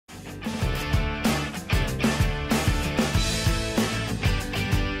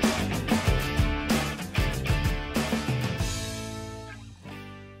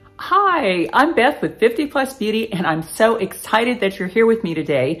Hi, I'm Beth with 50 Plus Beauty, and I'm so excited that you're here with me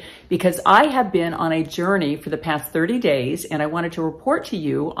today because I have been on a journey for the past 30 days and I wanted to report to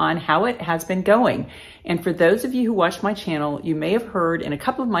you on how it has been going. And for those of you who watch my channel, you may have heard in a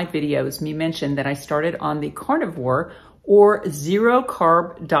couple of my videos me mention that I started on the carnivore or zero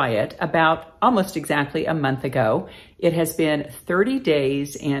carb diet about almost exactly a month ago. It has been 30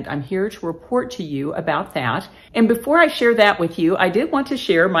 days and I'm here to report to you about that. And before I share that with you, I did want to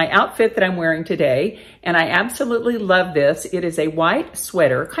share my outfit that I'm wearing today. And I absolutely love this. It is a white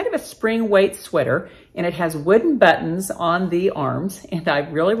sweater, kind of a spring weight sweater, and it has wooden buttons on the arms. And I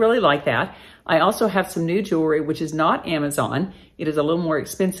really, really like that. I also have some new jewelry, which is not Amazon. It is a little more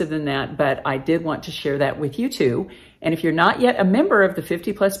expensive than that, but I did want to share that with you too. And if you're not yet a member of the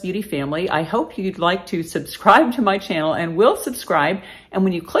 50 Plus Beauty family, I hope you'd like to subscribe to my channel and will subscribe. And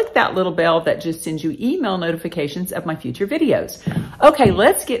when you click that little bell, that just sends you email notifications of my future videos. Okay,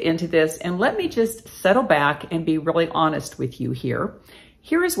 let's get into this and let me just settle back and be really honest with you here.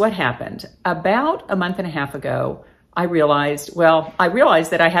 Here is what happened. About a month and a half ago, I realized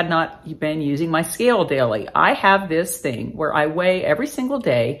that I had not been using my scale daily. I have this thing where I weigh every single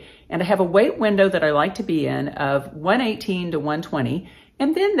day and I have a weight window that I like to be in of 118 to 120.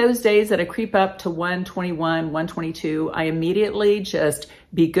 And then those days that I creep up to 121, 122, I immediately just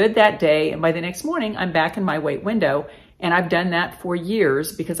be good that day. And by the next morning, I'm back in my weight window. And I've done that for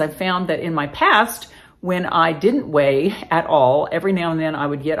years because I've found that in my past, when I didn't weigh at all, every now and then I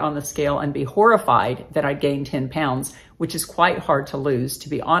would get on the scale and be horrified that I'd gained 10 pounds, which is quite hard to lose, to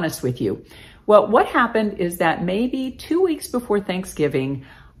be honest with you. Well, what happened is that maybe 2 weeks before Thanksgiving,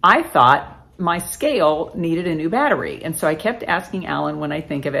 I thought my scale needed a new battery. And so I kept asking Alan when I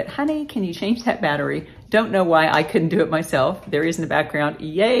think of it, honey, can you change that battery? Don't know why I couldn't do it myself. There he is in the background.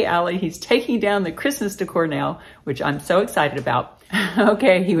 Yay, Allie, he's taking down the Christmas decor now, which I'm so excited about.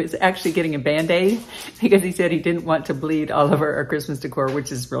 Okay, he was actually getting a Band-Aid because he said he didn't want to bleed all over our Christmas decor,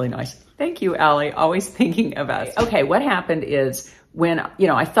 which is really nice. Thank you, Allie, always thinking of us. Okay, what happened is when,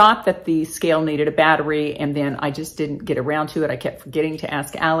 I thought that the scale needed a battery and then I just didn't get around to it. I kept forgetting to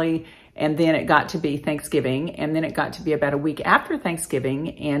ask Allie. And then it got to be Thanksgiving, and then it got to be about a week after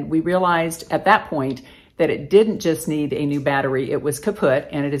Thanksgiving, and we realized at that point that it didn't just need a new battery, it was kaput,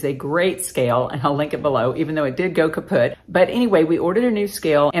 and it is a great scale, and I'll link it below, even though it did go kaput. But anyway, we ordered a new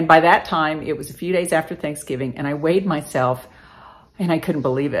scale, and by that time, it was a few days after Thanksgiving, and I weighed myself, and I couldn't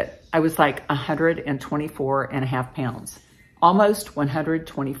believe it. I was like 124.5 pounds, almost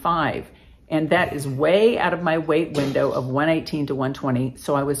 125. And that is way out of my weight window of 118 to 120.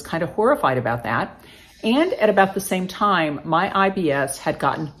 So I was kind of horrified about that. And at about the same time, my IBS had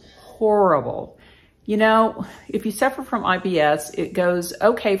gotten horrible. If you suffer from IBS, it goes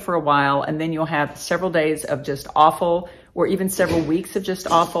okay for a while, and then you'll have several days of just awful, or even several weeks of just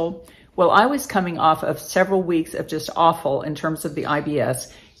awful. Well, I was coming off of several weeks of just awful in terms of the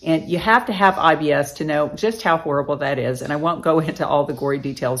IBS. And you have to have IBS to know just how horrible that is. And I won't go into all the gory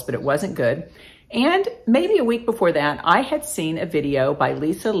details, but it wasn't good. And maybe a week before that, I had seen a video by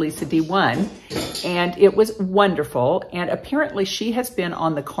Lisa D1, and it was wonderful. And apparently she has been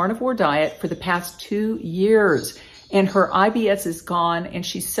on the carnivore diet for the past 2 years. And her IBS is gone, and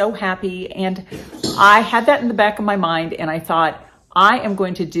she's so happy. And I had that in the back of my mind, and I thought, I am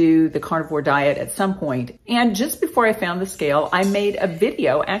going to do the carnivore diet at some point. And just before I found the scale, I made a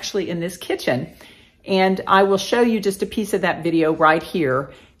video actually in this kitchen. And I will show you just a piece of that video right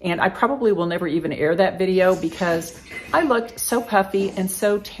here. And I probably will never even air that video because I looked so puffy and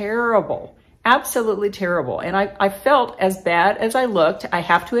so terrible, absolutely terrible. And I felt as bad as I looked, I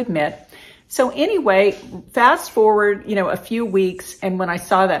have to admit. So anyway, fast forward, a few weeks. And when I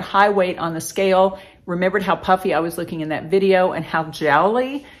saw that high weight on the scale, remembered how puffy I was looking in that video and how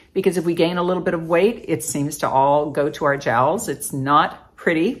jowly, because if we gain a little bit of weight, it seems to all go to our jowls. It's not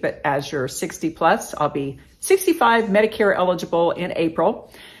pretty, but as you're 60 plus, I'll be 65 Medicare eligible in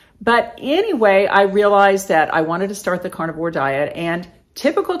April. But anyway, I realized that I wanted to start the carnivore diet, and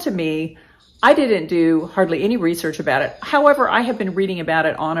typical to me, I didn't do hardly any research about it. However, I have been reading about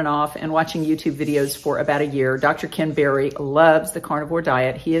it on and off and watching YouTube videos for about a year. Dr. Ken Berry loves the carnivore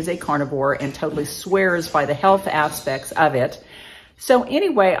diet. He is a carnivore and totally swears by the health aspects of it. So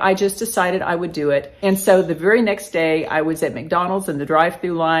anyway, I just decided I would do it. And so the very next day I was at McDonald's in the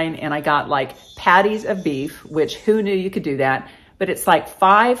drive-through line and I got like patties of beef, which who knew you could do that? But it's like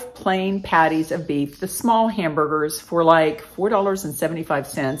 5 plain patties of beef, the small hamburgers for like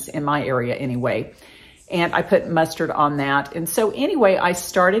 $4.75 in my area anyway. And I put mustard on that. And so anyway, I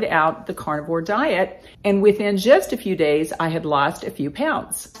started out the carnivore diet, and within just a few days, I had lost a few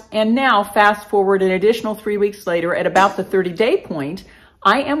pounds. And now fast forward an additional 3 weeks later, at about the 30-day point,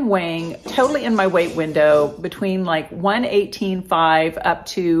 I am weighing totally in my weight window between like 118.5 up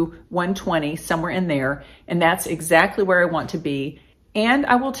to 120, somewhere in there. And that's exactly where I want to be. And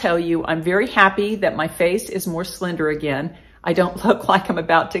I will tell you, I'm very happy that my face is more slender again. I don't look like I'm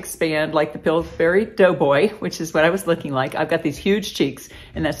about to expand like the Pillsbury Doughboy, which is what I was looking like. I've got these huge cheeks,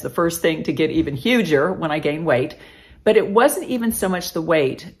 and that's the first thing to get even huger when I gain weight. But it wasn't even so much the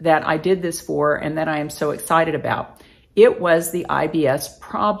weight that I did this for and that I am so excited about. It was the IBS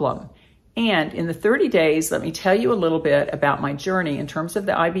problem. And in the 30 days, let me tell you a little bit about my journey in terms of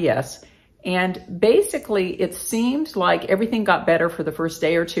the IBS. And basically, it seemed like everything got better for the first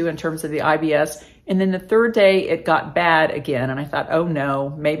day or two in terms of the IBS. And then the third day, it got bad again. And I thought, oh no,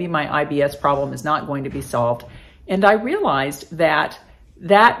 maybe my IBS problem is not going to be solved. And I realized that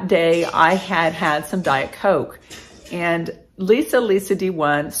that day I had some Diet Coke. And Lisa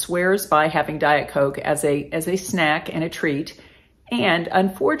D1 swears by having Diet Coke as a snack and a treat. And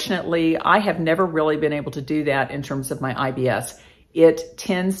unfortunately, I have never really been able to do that in terms of my IBS. It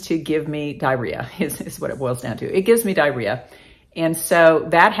tends to give me diarrhea, is what it boils down to. It gives me diarrhea. And so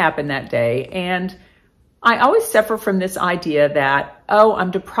that happened that day. And I always suffer from this idea that, oh,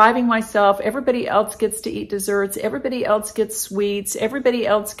 I'm depriving myself. Everybody else gets to eat desserts. Everybody else gets sweets. Everybody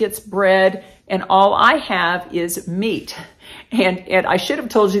else gets bread. And all I have is meat. And I should have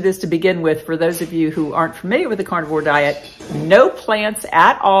told you this to begin with, for those of you who aren't familiar with the carnivore diet. No plants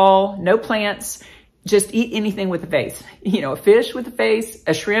at all. No plants. Just eat anything with a face. You know, a fish with a face,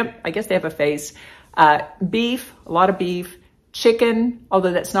 a shrimp, I guess they have a face, beef, a lot of beef, chicken,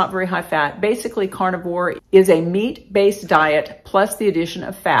 although that's not very high fat. Basically, carnivore is a meat-based diet plus the addition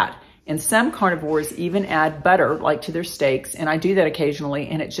of fat. And some carnivores even add butter, like to their steaks, and I do that occasionally,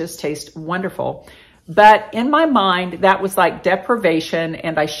 and it just tastes wonderful. But in my mind, that was like deprivation,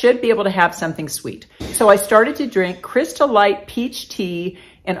 and I should be able to have something sweet. So I started to drink Crystal Light peach tea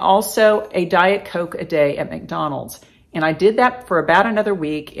and also a Diet Coke a day at McDonald's. And I did that for about another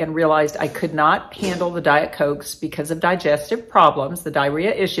week and realized I could not handle the Diet Cokes because of digestive problems, the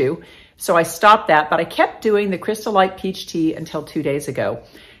diarrhea issue. So I stopped that, but I kept doing the Crystal Light peach tea until 2 days ago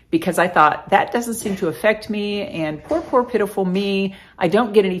because I thought that doesn't seem to affect me, and poor pitiful me. I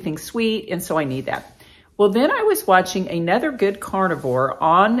don't get anything sweet, and so I need that. Well, then I was watching another good carnivore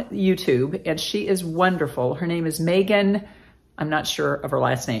on YouTube, and she is wonderful. Her name is Megan. I'm not sure of her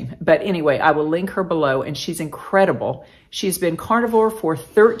last name, but anyway, I will link her below, and she's incredible. She's been carnivore for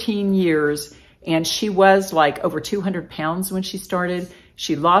 13 years, and she was like over 200 pounds when she started.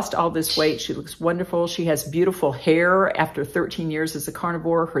 She lost all this weight. She looks wonderful. She has beautiful hair after 13 years as a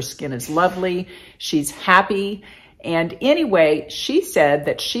carnivore. Her skin is lovely. She's happy. And anyway, she said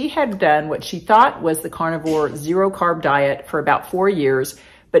that she had done what she thought was the carnivore zero carb diet for about 4 years,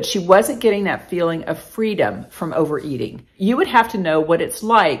 but she wasn't getting that feeling of freedom from overeating. You would have to know what it's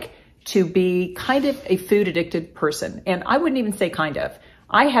like to be kind of a food addicted person. And I wouldn't even say kind of.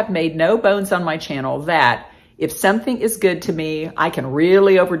 I have made no bones on my channel that if something is good to me, I can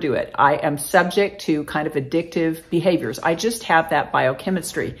really overdo it. I am subject to kind of addictive behaviors. I just have that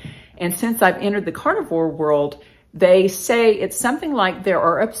biochemistry. And since I've entered the carnivore world, they say it's something like there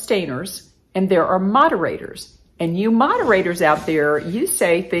are abstainers and there are moderators. And you moderators out there, you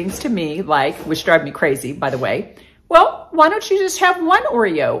say things to me like, which drive me crazy, by the way, well, why don't you just have 1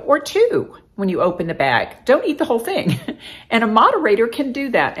 Oreo or 2 when you open the bag? Don't eat the whole thing. And a moderator can do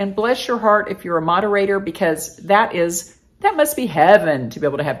that. And bless your heart if you're a moderator, because that must be heaven to be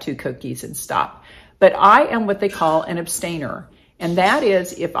able to have 2 cookies and stop. But I am what they call an abstainer. And that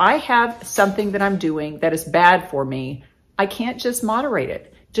is, if I have something that I'm doing that is bad for me, I can't just moderate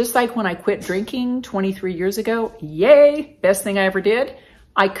it. Just like when I quit drinking 23 years ago, yay, best thing I ever did.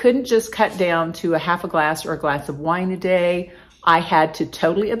 I couldn't just cut down to a half a glass or a glass of wine a day. I had to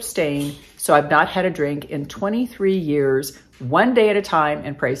totally abstain. So I've not had a drink in 23 years, 1 day at a time,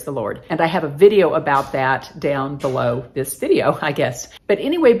 and praise the Lord. And I have a video about that down below this video, I guess. But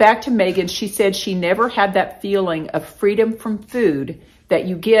anyway, back to Megan. She said she never had that feeling of freedom from food that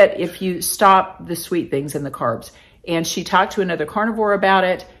you get if you stop the sweet things and the carbs. And she talked to another carnivore about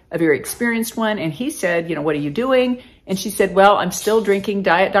it, a very experienced one. And he said, you know, what are you doing? And she said, well, I'm still drinking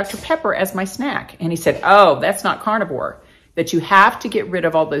Diet Dr. Pepper as my snack. And he said, oh, that's not carnivore. That you have to get rid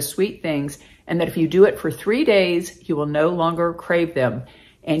of all those sweet things. And that if you do it for 3 days, you will no longer crave them.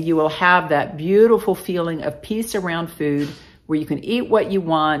 And you will have that beautiful feeling of peace around food where you can eat what you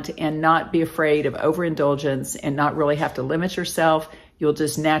want and not be afraid of overindulgence and not really have to limit yourself. You'll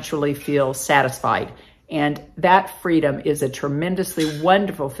just naturally feel satisfied. And that freedom is a tremendously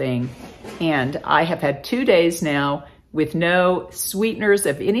wonderful thing. And I have had 2 days now with no sweeteners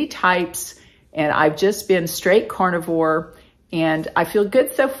of any types. And I've just been straight carnivore. And I feel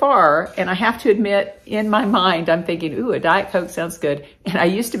good so far. And I have to admit, in my mind, I'm thinking, ooh, a Diet Coke sounds good. And I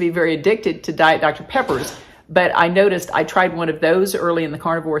used to be very addicted to Diet Dr. Peppers, but I noticed I tried one of those early in the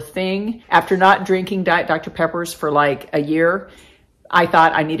carnivore thing. After not drinking Diet Dr. Peppers for like a year, I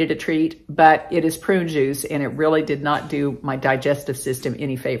thought I needed a treat, but it is prune juice and it really did not do my digestive system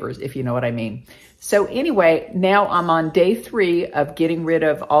any favors, if you know what I mean. So anyway, now I'm on day 3 of getting rid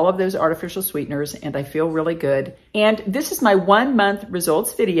of all of those artificial sweeteners and I feel really good. And this is my 1-month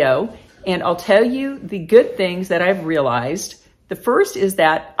results video, and I'll tell you the good things that I've realized. The first is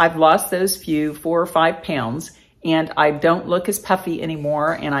that I've lost those few 4 or 5 pounds and I don't look as puffy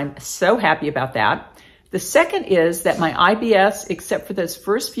anymore, and I'm so happy about that. The second is that my IBS, except for those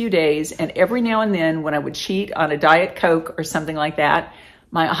first few days, and every now and then when I would cheat on a Diet Coke or something like that,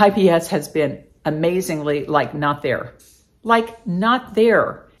 my IBS has been amazingly not there. Like not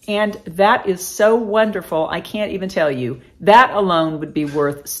there. And that is so wonderful. I can't even tell you. That alone would be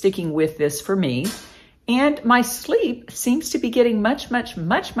worth sticking with this for me. And my sleep seems to be getting much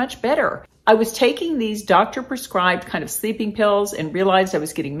better. I was taking these doctor prescribed kind of sleeping pills and realized I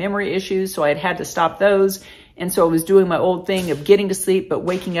was getting memory issues, so I had to stop those. And so I was doing my old thing of getting to sleep, but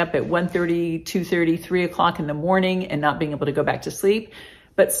waking up at 1:30, 2:30, 3 o'clock in the morning and not being able to go back to sleep.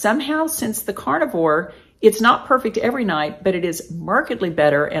 But somehow since the carnivore, it's not perfect every night, but it is markedly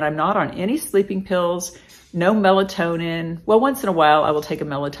better. And I'm not on any sleeping pills, no melatonin. Well, once in a while I will take a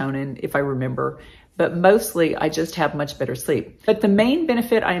melatonin if I remember, but mostly I just have much better sleep. But the main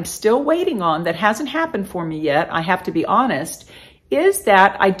benefit I am still waiting on that hasn't happened for me yet, I have to be honest, is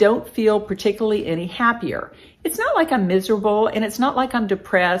that I don't feel particularly any happier. It's not like I'm miserable and it's not like I'm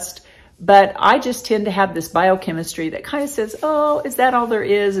depressed, but I just tend to have this biochemistry that kind of says, oh, is that all there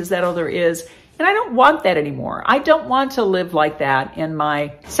is? Is that all there is? And I don't want that anymore. I don't want to live like that in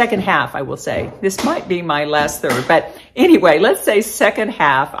my second half, I will say. This might be my last third, but anyway, let's say second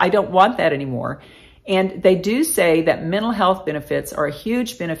half. I don't want that anymore. And they do say that mental health benefits are a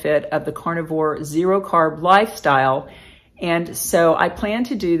huge benefit of the carnivore zero carb lifestyle. And so I plan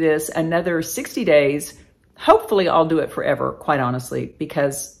to do this another 60 days. Hopefully I'll do it forever, quite honestly,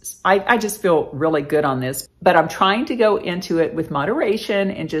 because I just feel really good on this. But I'm trying to go into it with moderation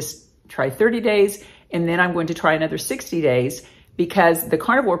and just try 30 days. And then I'm going to try another 60 days because the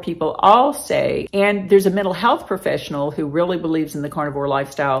carnivore people all say, and there's a mental health professional who really believes in the carnivore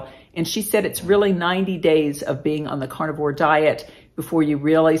lifestyle, and she said it's really 90 days of being on the carnivore diet before you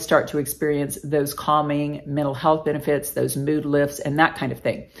really start to experience those calming mental health benefits, those mood lifts, and that kind of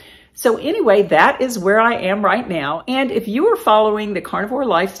thing. So anyway, that is where I am right now. And if you are following the carnivore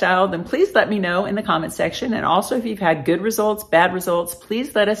lifestyle, then please let me know in the comment section. And also if you've had good results, bad results,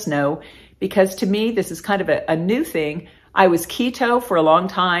 please let us know, because to me, this is kind of a new thing. I was keto for a long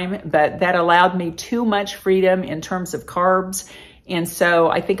time, but that allowed me too much freedom in terms of carbs. And so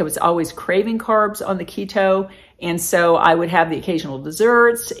I think I was always craving carbs on the keto. And so I would have the occasional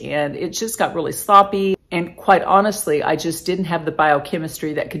desserts and it just got really sloppy. And quite honestly, I just didn't have the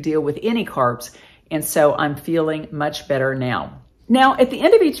biochemistry that could deal with any carbs. And so I'm feeling much better now. Now, at the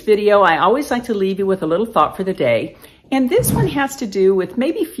end of each video, I always like to leave you with a little thought for the day. And this one has to do with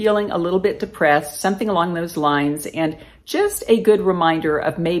maybe feeling a little bit depressed, something along those lines, and just a good reminder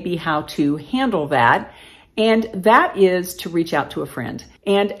of maybe how to handle that. And that is to reach out to a friend.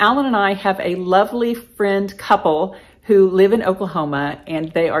 And Alan and I have a lovely friend couple who live in Oklahoma,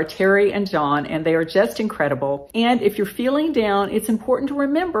 and they are Terry and John, and they are just incredible. And if you're feeling down, it's important to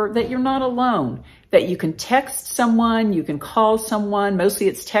remember that you're not alone, that you can text someone, you can call someone. Mostly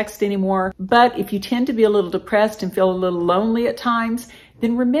it's text anymore. But if you tend to be a little depressed and feel a little lonely at times,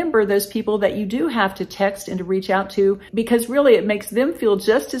 then remember those people that you do have to text and to reach out to, because really it makes them feel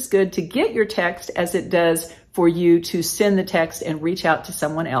just as good to get your text as it does for you to send the text and reach out to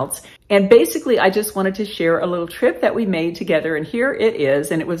someone else. And basically, I just wanted to share a little trip that we made together, and here it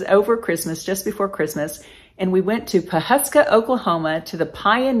is. And it was over Christmas, just before Christmas. And we went to Pawhuska, Oklahoma, to the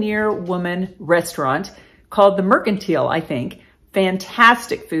Pioneer Woman restaurant called the Mercantile, I think.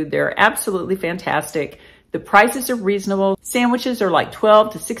 Fantastic food there, absolutely fantastic. The prices are reasonable. Sandwiches are like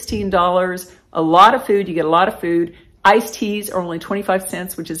 $12 to $16. A lot of food, you get a lot of food. Iced teas are only 25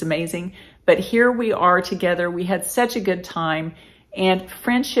 cents, which is amazing. But here we are together. We had such a good time. And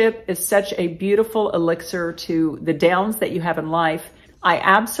friendship is such a beautiful elixir to the downs that you have in life. I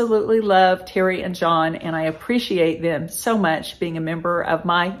absolutely love Terry and John, and I appreciate them so much being a member of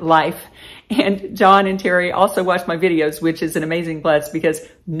my life. And John and Terry also watch my videos, which is an amazing bless, because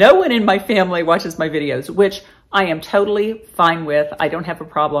no one in my family watches my videos, which I am totally fine with. I don't have a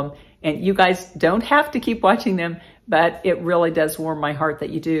problem. And you guys don't have to keep watching them, but it really does warm my heart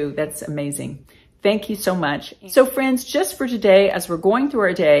that you do. That's amazing. Thank you so much. So friends, just for today, as we're going through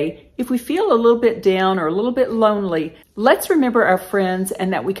our day, if we feel a little bit down or a little bit lonely, let's remember our friends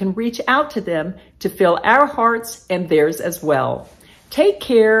and that we can reach out to them to fill our hearts and theirs as well. Take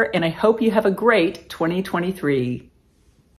care, and I hope you have a great 2023.